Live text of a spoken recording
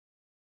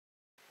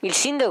Il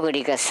sindaco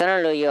di Cassano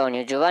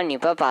All'Ionio, Giovanni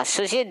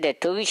Papasso, si è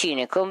detto vicino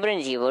e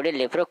comprensivo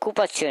delle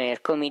preoccupazioni del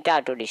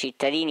comitato dei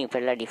cittadini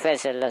per la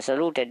difesa della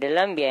salute e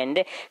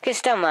dell'ambiente che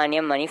stamani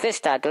ha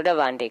manifestato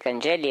davanti ai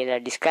cancelli della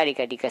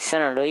discarica di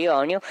Cassano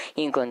All'Ionio,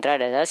 in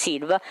contrada da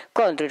Silva,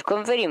 contro il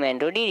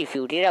conferimento di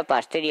rifiuti da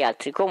parte di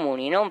altri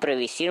comuni non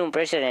previsti in un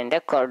precedente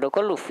accordo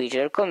con l'ufficio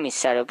del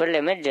commissario per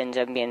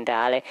l'emergenza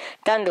ambientale,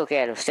 tanto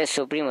che lo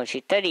stesso primo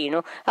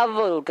cittadino ha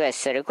voluto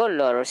essere con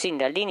loro sin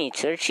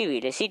dall'inizio del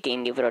civile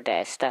sit-in di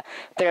protesta.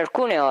 Per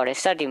alcune ore è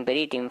stato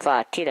impedito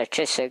infatti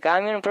l'accesso ai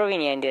camion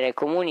provenienti dai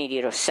comuni di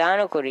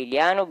Rossano,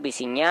 Corigliano,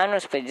 Bisignano,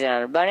 Spezzano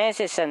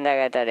Albanese e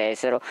Sant'Agata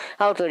d'Esero,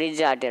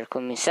 autorizzati dal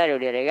commissario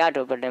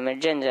delegato per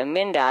l'emergenza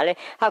ambientale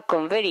a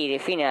conferire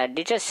fino al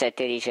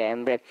 17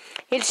 dicembre.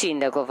 Il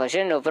sindaco,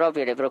 facendo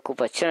proprio le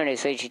preoccupazioni dei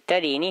suoi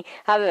cittadini,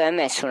 aveva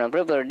emesso una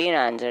propria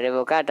ordinanza,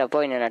 revocata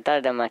poi nella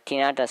tarda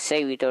mattinata a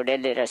seguito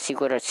delle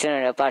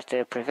rassicurazioni da parte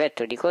del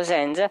prefetto di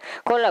Cosenza,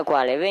 con la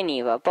quale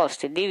veniva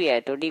posto il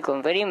divieto di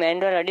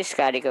conferimento alla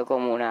discarica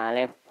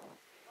comunale.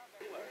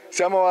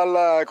 Siamo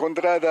alla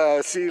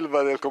contrada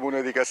Silva del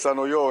comune di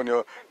Cassano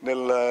All'Ionio,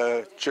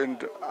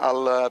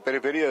 alla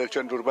periferia del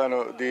centro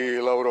urbano di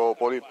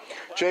Lauropoli.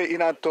 C'è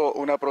in atto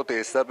una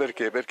protesta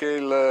perché? Perché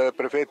il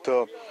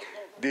prefetto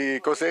di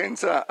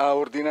Cosenza ha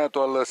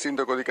ordinato al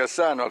sindaco di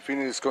Cassano, al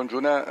fine di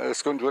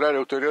scongiurare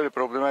ulteriori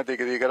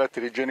problematiche di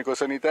carattere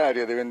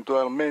igienico-sanitario ed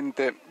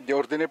eventualmente di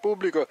ordine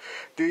pubblico,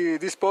 di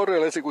disporre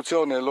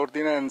l'esecuzione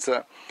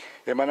dell'ordinanza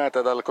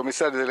emanata dal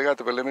commissario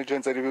delegato per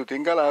l'emergenza rifiuti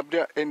in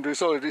Calabria entro i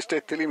soli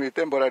ristretti limiti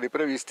temporali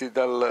previsti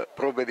dal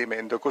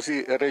provvedimento,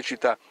 così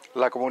recita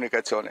la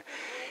comunicazione.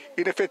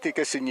 In effetti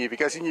che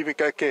significa?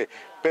 Significa che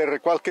per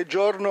qualche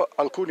giorno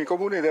alcuni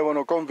comuni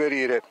devono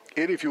conferire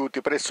i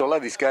rifiuti presso la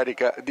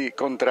discarica di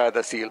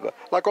contrada Silva.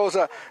 La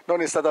cosa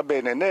non è stata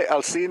bene né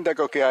al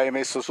sindaco, che ha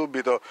emesso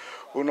subito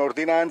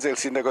un'ordinanza, il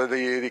sindaco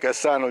di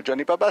Cassano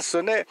Gianni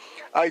Papasso, né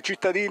ai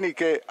cittadini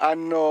che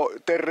hanno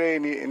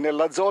terreni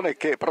nella zona e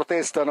che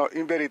protestano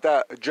in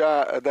verità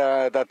già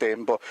da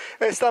tempo.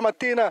 E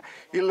stamattina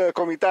il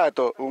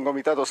comitato, un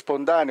comitato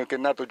spontaneo che è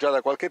nato già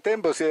da qualche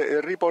tempo, si è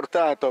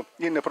riportato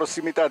in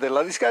prossimità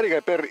della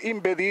discarica per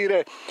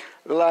impedire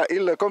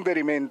il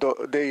conferimento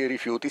dei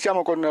rifiuti.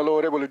 Siamo con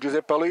l'onorevole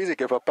Giuseppe Aloisi,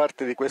 che fa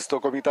parte di questo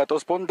comitato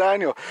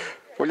spontaneo.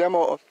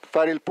 Vogliamo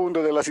fare il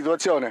punto della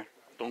situazione?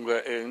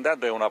 Dunque,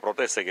 intanto è una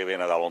protesta che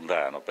viene da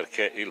lontano,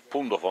 perché il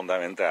punto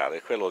fondamentale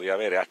è quello di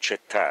avere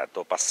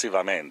accettato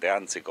passivamente,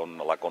 anzi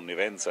con la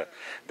connivenza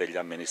degli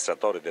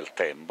amministratori del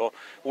tempo,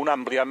 un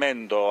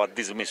ampliamento a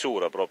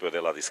dismisura proprio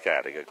della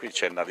discarica. Qui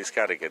c'è una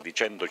discarica di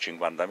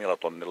 150.000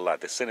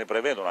 tonnellate e se ne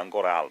prevedono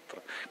ancora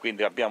altre,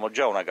 quindi abbiamo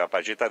già una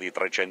capacità di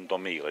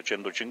 300.000,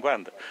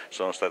 150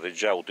 sono state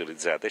già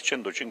utilizzate e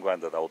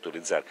 150 da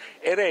utilizzare,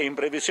 ed è in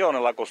previsione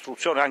la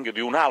costruzione anche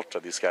di un'altra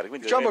discarica.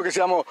 Quindi diciamo che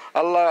siamo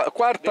alla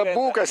quarta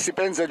buca e si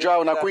pensa già a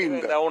una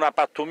quinta. Da una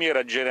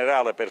pattumiera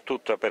generale per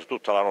tutta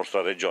la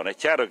nostra regione. È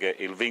chiaro che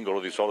il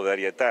vincolo di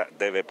solidarietà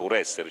deve pur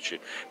esserci,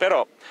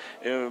 però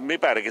mi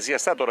pare che sia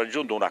stato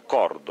raggiunto un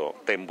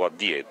accordo tempo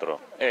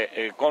addietro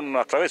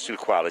attraverso il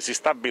quale si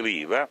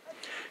stabiliva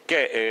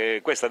che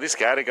questa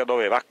discarica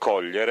doveva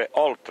accogliere,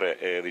 oltre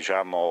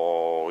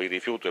i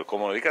rifiuti del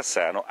comune di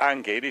Cassano,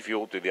 anche i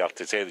rifiuti di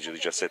altri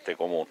 16-17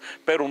 comuni,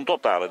 per un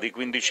totale di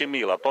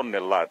 15.000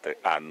 tonnellate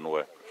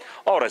annue.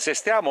 Ora, se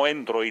stiamo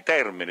entro i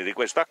termini di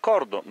questo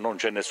accordo non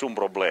c'è nessun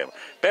problema,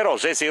 però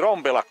se si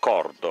rompe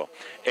l'accordo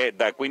e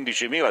da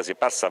 15.000 si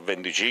passa a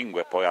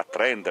 25, poi a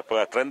 30, poi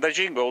a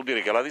 35, vuol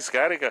dire che la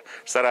discarica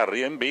sarà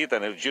riempita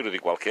nel giro di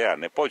qualche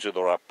anno e poi si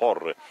dovrà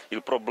porre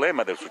il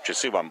problema del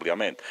successivo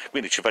ampliamento.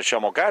 Quindi ci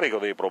facciamo carico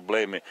dei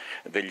problemi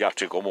degli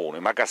altri comuni,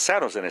 ma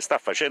Cassano se ne sta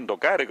facendo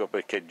carico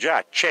perché già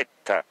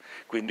accetta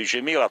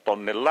 15.000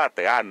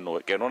 tonnellate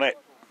annue, che non è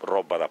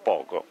roba da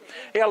poco.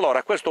 E allora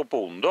a questo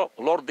punto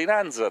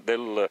l'ordinanza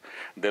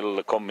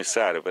del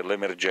commissario per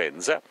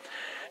l'emergenza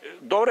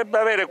dovrebbe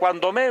avere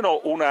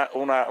quantomeno una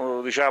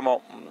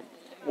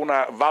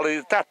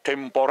validità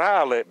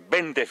temporale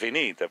ben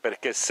definita,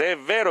 perché se è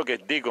vero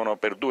che dicono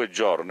per 2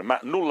 giorni, ma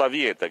nulla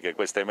vieta che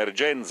questa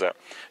emergenza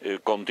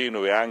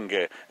continui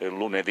anche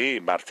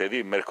lunedì,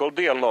 martedì,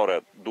 mercoledì, allora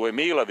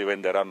 2.000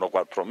 diventeranno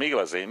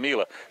 4.000,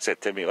 6.000,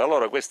 7.000.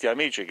 Allora questi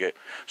amici che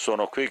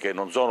sono qui, che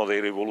non sono dei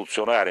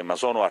rivoluzionari, ma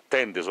sono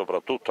attenti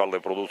soprattutto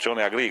alle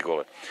produzioni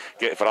agricole,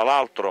 che fra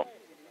l'altro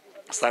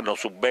stanno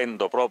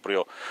subendo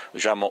proprio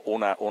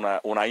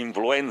una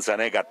influenza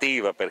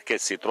negativa perché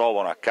si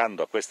trovano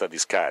accanto a questa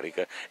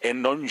discarica e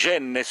non c'è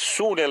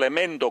nessun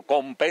elemento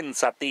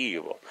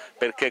compensativo,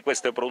 perché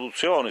queste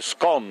produzioni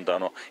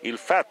scontano il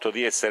fatto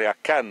di essere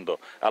accanto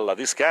alla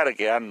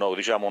discarica e hanno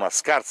una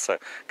scarsa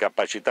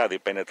capacità di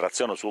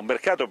penetrazione sul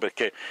mercato,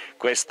 perché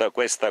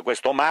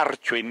questo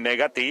marchio in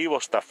negativo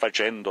sta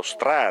facendo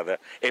strada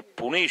e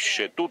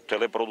punisce tutte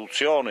le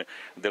produzioni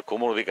del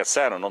comune di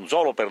Cassano, non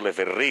solo per le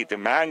ferrite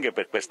ma anche per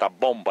questa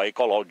bomba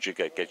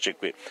ecologica che c'è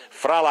qui.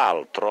 Fra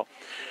l'altro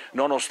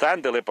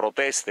nonostante le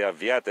proteste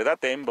avviate da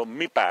tempo,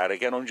 mi pare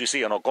che non ci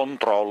siano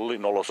controlli,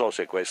 non lo so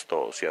se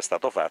questo sia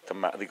stato fatto,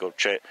 ma dico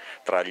c'è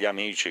tra gli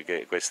amici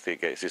questi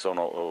che si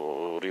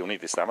sono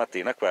riuniti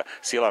stamattina qua,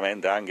 si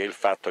lamenta anche il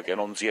fatto che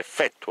non si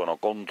effettuano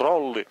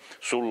controlli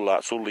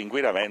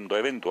sull'inquinamento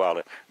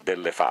eventuale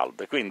delle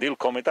falde. Quindi il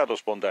comitato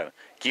spontaneo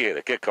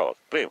chiede che cosa?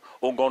 Primo,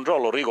 un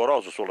controllo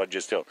rigoroso sulla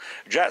gestione.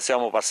 Già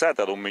siamo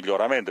passati ad un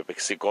miglioramento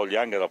perché si coglie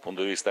anche dal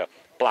punto di vista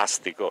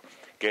plastico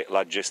che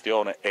la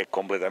gestione è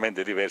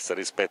completamente diversa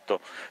rispetto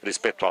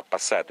al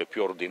passato, è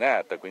più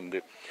ordinata,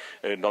 quindi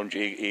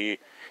i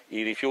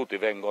rifiuti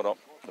vengono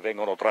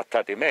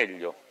trattati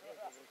meglio.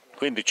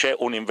 Quindi c'è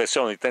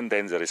un'inversione di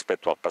tendenze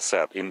rispetto al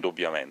passato,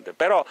 indubbiamente,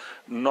 però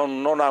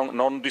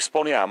non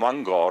disponiamo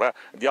ancora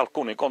di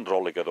alcuni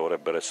controlli che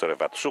dovrebbero essere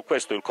fatti. Su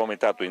questo il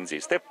Comitato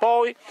insiste. E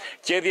poi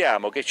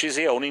chiediamo che ci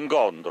sia un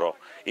incontro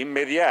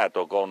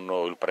immediato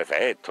con il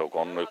prefetto,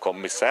 con il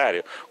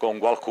commissario, con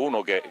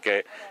qualcuno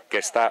che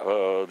sta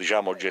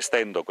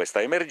gestendo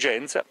questa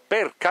emergenza,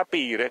 per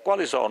capire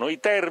quali sono i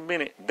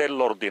termini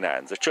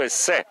dell'ordinanza, cioè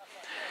se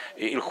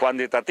il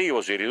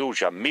quantitativo si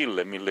riduce a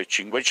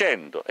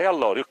 1000-1500 e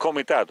allora il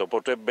comitato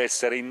potrebbe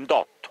essere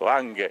indotto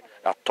anche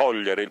a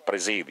togliere il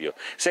presidio.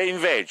 Se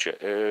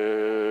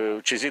invece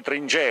ci si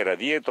trincera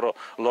dietro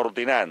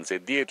l'ordinanza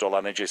e dietro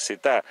la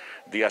necessità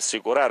di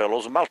assicurare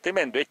lo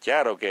smaltimento, è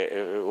chiaro che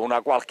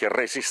una qualche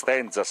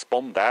resistenza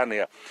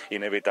spontanea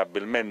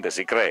inevitabilmente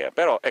si crea.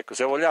 Però ecco,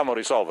 se vogliamo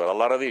risolvere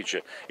alla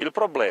radice il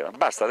problema,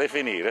 basta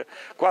definire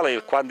qual è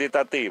il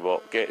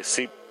quantitativo che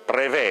si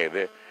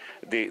prevede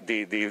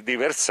di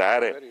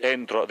versare,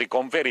 di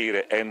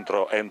conferire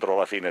entro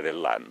la fine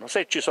dell'anno.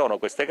 Se ci sono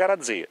queste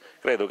garanzie,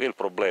 credo che il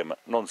problema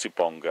non si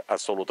ponga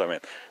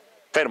assolutamente.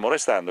 Fermo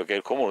restando che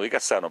il Comune di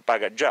Cassano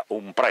paga già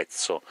un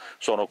prezzo,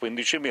 sono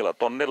 15.000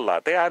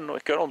 tonnellate anno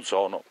e che non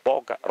sono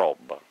poca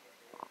roba.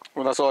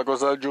 Una sola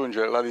cosa da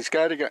aggiungere, la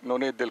discarica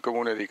non è del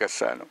Comune di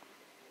Cassano.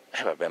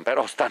 Vabbè,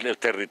 però sta nel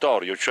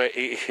territorio, cioè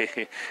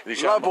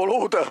l'ha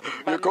voluta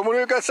il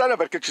Comune di Cassano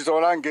perché ci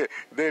sono anche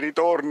dei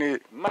ritorni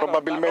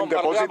probabilmente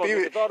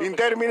positivi in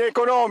termini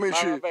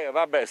economici.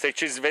 Vabbè, se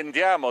ci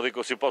sventiamo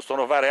dico, si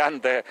possono fare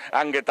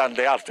anche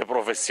tante altre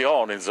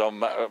professioni,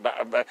 insomma,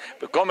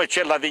 come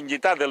c'è la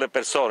dignità delle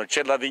persone,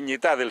 c'è la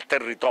dignità del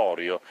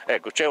territorio,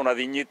 ecco, c'è una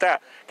dignità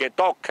che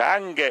tocca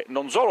anche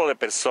non solo le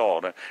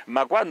persone,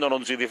 ma quando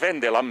non si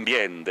difende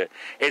l'ambiente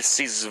e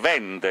si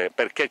svende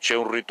perché c'è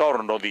un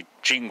ritorno di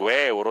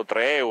 5 euro,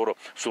 3 euro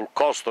sul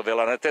costo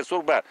della nettezza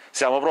urbana,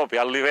 siamo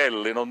proprio a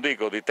livelli, non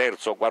dico di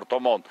terzo o quarto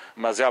mondo,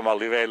 ma siamo a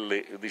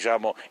livelli,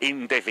 diciamo,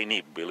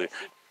 indefinibili.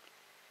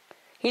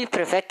 Il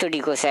prefetto di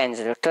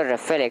Cosenza, dottor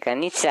Raffaele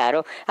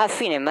Cannizzaro, a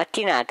fine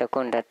mattinata,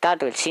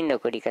 contattato il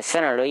sindaco di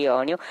Cassano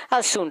All'Ionio, ha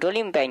assunto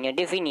l'impegno a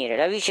definire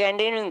la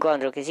vicenda in un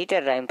incontro che si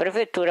terrà in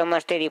prefettura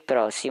martedì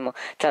prossimo,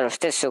 tra lo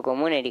stesso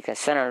comune di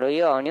Cassano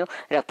All'Ionio,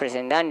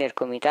 rappresentanti del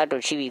comitato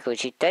civico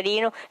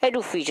cittadino ed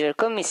ufficio del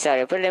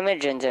commissario per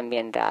l'emergenza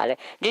ambientale.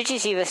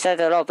 Decisiva è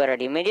stata l'opera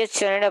di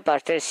mediazione da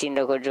parte del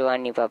sindaco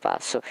Giovanni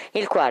Papasso,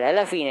 il quale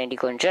alla fine, di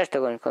concerto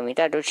con il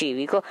comitato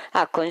civico,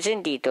 ha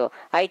consentito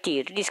ai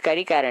tir di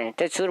scaricare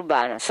nettezza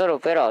urbana solo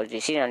per oggi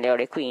sino alle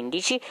ore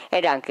 15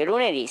 ed anche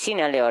lunedì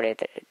sino alle ore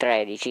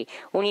 13.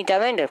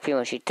 Unitamente al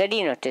primo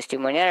cittadino a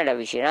testimoniare la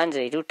vicinanza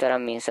di tutta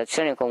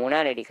l'amministrazione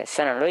comunale di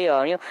Cassano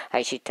All'Ionio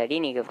ai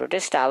cittadini che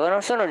protestavano,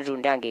 sono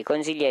giunti anche i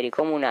consiglieri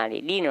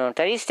comunali Lino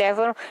Notari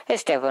Stefano e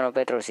Stefano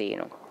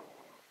Petrosino.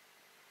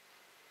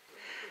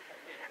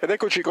 Ed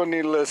eccoci con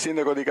il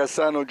sindaco di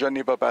Cassano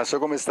Gianni Papasso,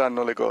 come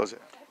stanno le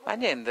cose? Ma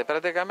niente,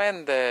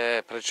 praticamente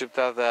è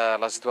precipitata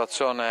la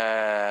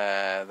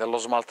situazione dello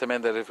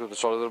smaltimento dei rifiuti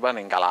solidi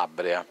urbani in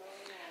Calabria.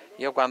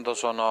 Io quando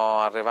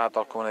sono arrivato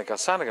al Comune di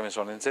Cassano, che mi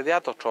sono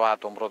insediato, ho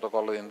trovato un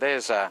protocollo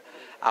d'intesa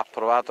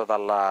approvato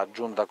dalla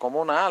Giunta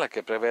Comunale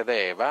che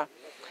prevedeva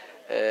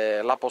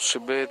dava la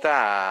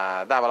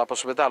possibilità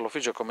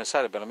all'ufficio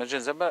commissario per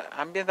l'emergenza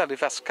ambientale di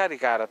far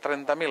scaricare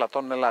 30.000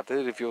 tonnellate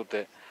di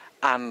rifiuti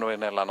annui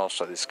nella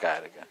nostra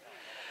discarica.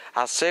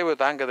 A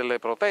seguito anche delle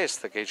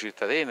proteste che i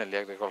cittadini e gli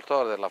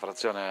agricoltori della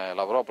frazione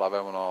Lauropoli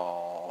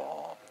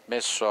avevano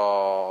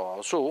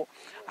messo su,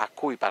 a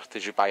cui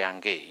partecipai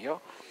anche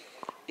io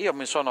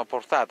mi sono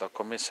portato al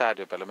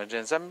commissario per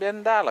l'emergenza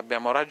ambientale,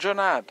 abbiamo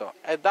ragionato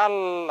e da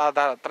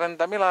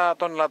 30.000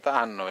 tonnellate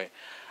annui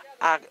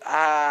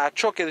a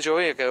ciò che dicevo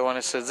io che devono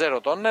essere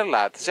 0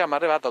 tonnellate, siamo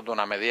arrivati ad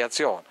una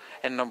mediazione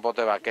e non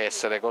poteva che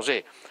essere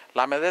così.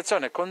 La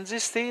mediazione è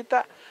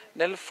consistita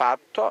nel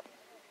fatto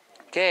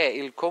che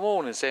il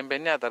Comune si è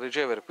impegnato a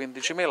ricevere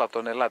 15.000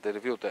 tonnellate di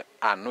rifiuti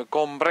annui,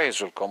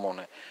 compreso il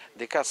Comune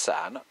di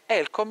Cassano, e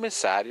il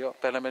commissario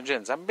per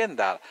l'emergenza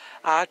ambientale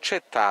ha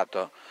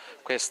accettato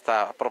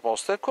questa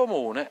proposta del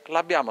Comune,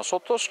 l'abbiamo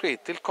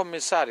sottoscritta, il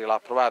commissario l'ha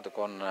approvato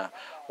con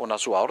una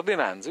sua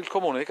ordinanza, il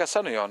Comune di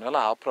Cassano All'Ionio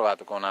l'ha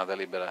approvato con una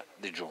delibera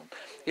di giunta.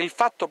 Il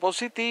fatto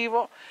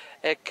positivo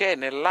è che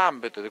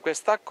nell'ambito di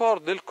questo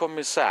accordo il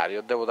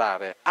commissario, devo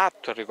dare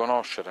atto e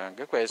riconoscere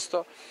anche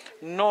questo,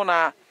 non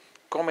ha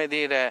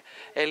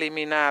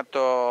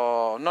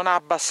eliminato, non ha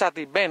abbassato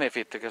i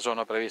benefit che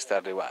sono previsti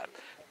al riguardo.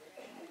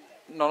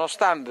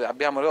 nonostante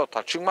abbiamo ridotto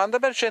al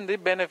 50%, i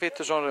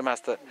benefit sono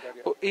rimasti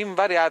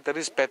invariati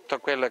rispetto a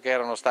quelli che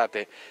erano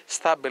stati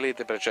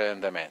stabiliti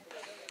precedentemente.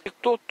 Il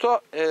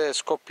tutto è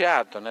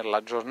scoppiato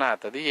nella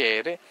giornata di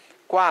ieri,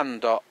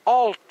 quando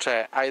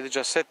oltre ai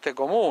 17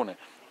 comuni,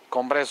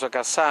 compreso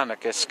Cassano,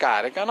 che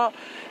scaricano,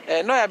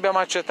 noi abbiamo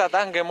accettato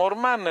anche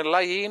Mormanno e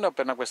L'Ionio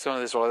per una questione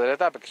di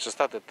solidarietà, perché c'è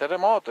stato il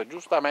terremoto e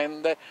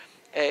giustamente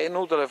è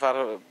inutile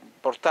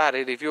portare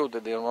i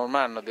rifiuti di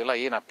Mormanno e di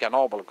L'Ionio a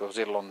Pianopoli,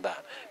 così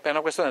lontano. Per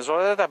una questione di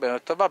solidarietà abbiamo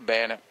detto va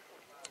bene,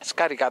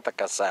 scaricato a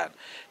Cassano.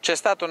 C'è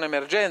stata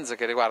un'emergenza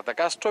che riguarda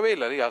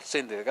Castrovilla, io al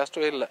sindaco di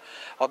Castrovilla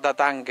ho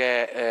dato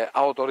anche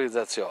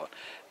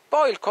autorizzazione.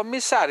 Poi il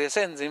commissario,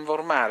 senza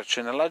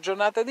informarci nella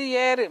giornata di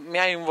ieri, mi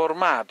ha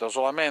informato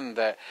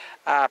solamente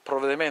a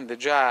provvedimenti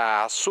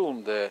già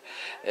assunti,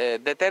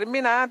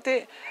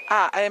 determinati,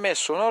 ha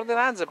emesso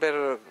un'ordinanza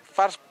per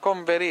far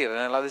conferire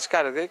nella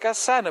discarica di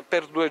Cassano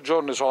per 2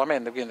 giorni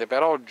solamente, quindi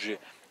per oggi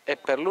e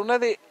per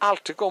lunedì,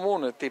 altri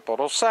comuni tipo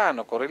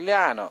Rossano,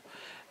 Corigliano,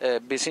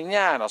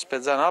 Bisignano,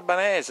 Spezzano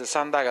Albanese,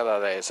 Sant'Agata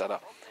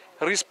d'Esaro.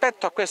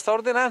 Rispetto a questa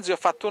ordinanza io ho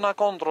fatto una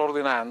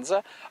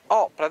controordinanza,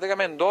 ho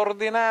praticamente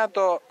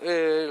ordinato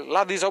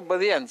la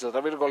disobbedienza,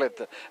 tra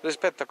virgolette,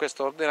 rispetto a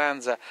questa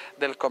ordinanza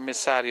del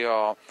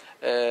commissario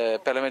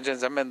per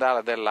l'emergenza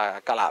ambientale della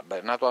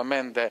Calabria.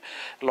 Naturalmente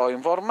l'ho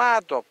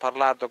informato, ho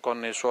parlato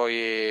con i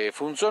suoi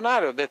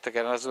funzionari, ho detto che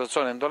era una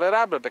situazione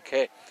intollerabile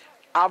perché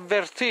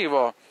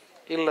avvertivo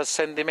il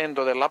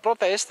sentimento della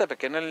protesta,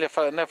 perché nel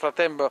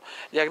frattempo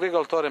gli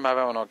agricoltori mi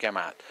avevano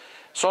chiamato.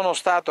 Sono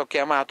stato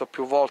chiamato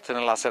più volte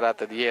nella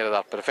serata di ieri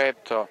dal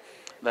prefetto,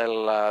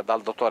 dal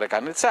dottore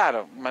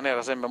Cannizzaro, in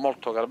maniera sempre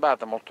molto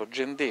garbata, molto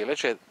gentile,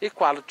 il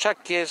quale ci ha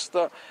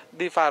chiesto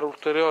di fare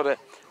ulteriore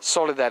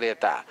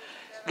solidarietà.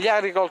 Gli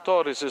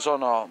agricoltori si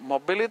sono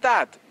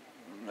mobilitati,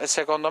 e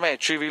secondo me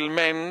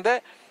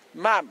civilmente,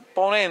 ma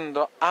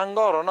ponendo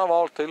ancora una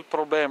volta il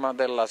problema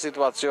della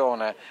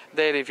situazione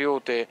dei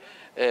rifiuti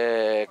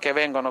che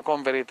vengono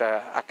conferiti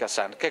a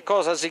Cassano. Che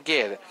cosa si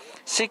chiede?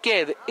 Si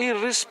chiede il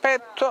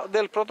rispetto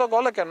del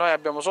protocollo che noi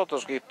abbiamo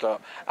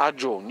sottoscritto a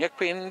giugno e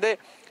quindi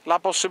la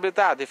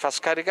possibilità di far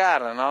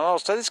scaricare nella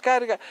nostra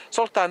discarica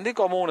soltanto i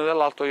comuni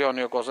dell'Alto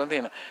Ionio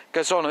Cosentina,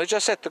 che sono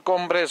 17,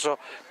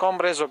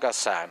 compreso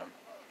Cassano.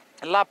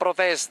 La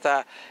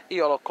protesta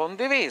io l'ho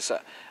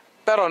condivisa,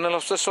 però nello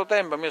stesso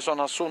tempo mi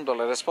sono assunto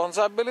le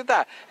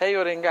responsabilità e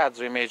io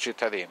ringrazio i miei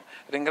cittadini,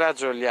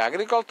 ringrazio gli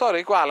agricoltori,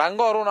 i quali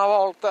ancora una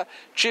volta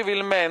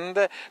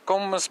civilmente,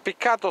 con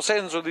spiccato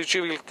senso di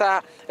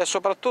civiltà e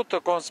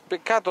soprattutto con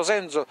spiccato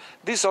senso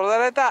di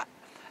solidarietà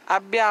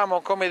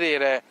abbiamo, come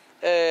dire,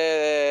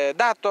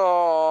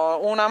 dato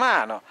una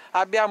mano,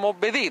 abbiamo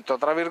obbedito,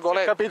 tra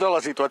virgolette. Ho capito la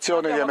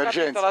situazione di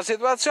emergenza. La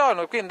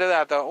situazione, quindi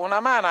dato una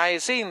mano ai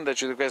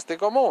sindaci di questi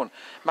comuni,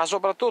 ma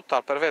soprattutto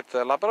al prefetto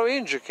della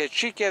provincia che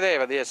ci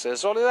chiedeva di essere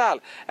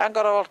solidali e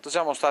ancora una volta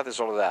siamo stati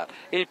solidali.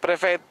 Il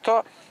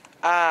prefetto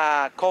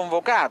ha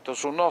convocato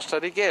su nostra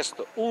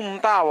richiesta un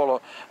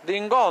tavolo di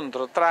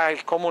incontro tra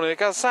il Comune di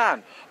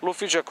Cassano,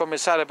 l'Ufficio del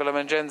Commissario per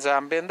l'Emergenza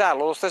Ambientale,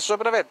 lo stesso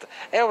prefetto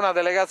e una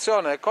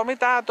delegazione del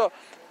comitato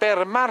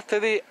per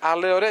martedì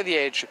alle ore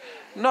 10.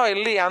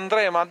 Noi lì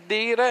andremo a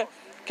dire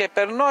che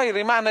per noi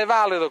rimane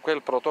valido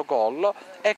quel protocollo e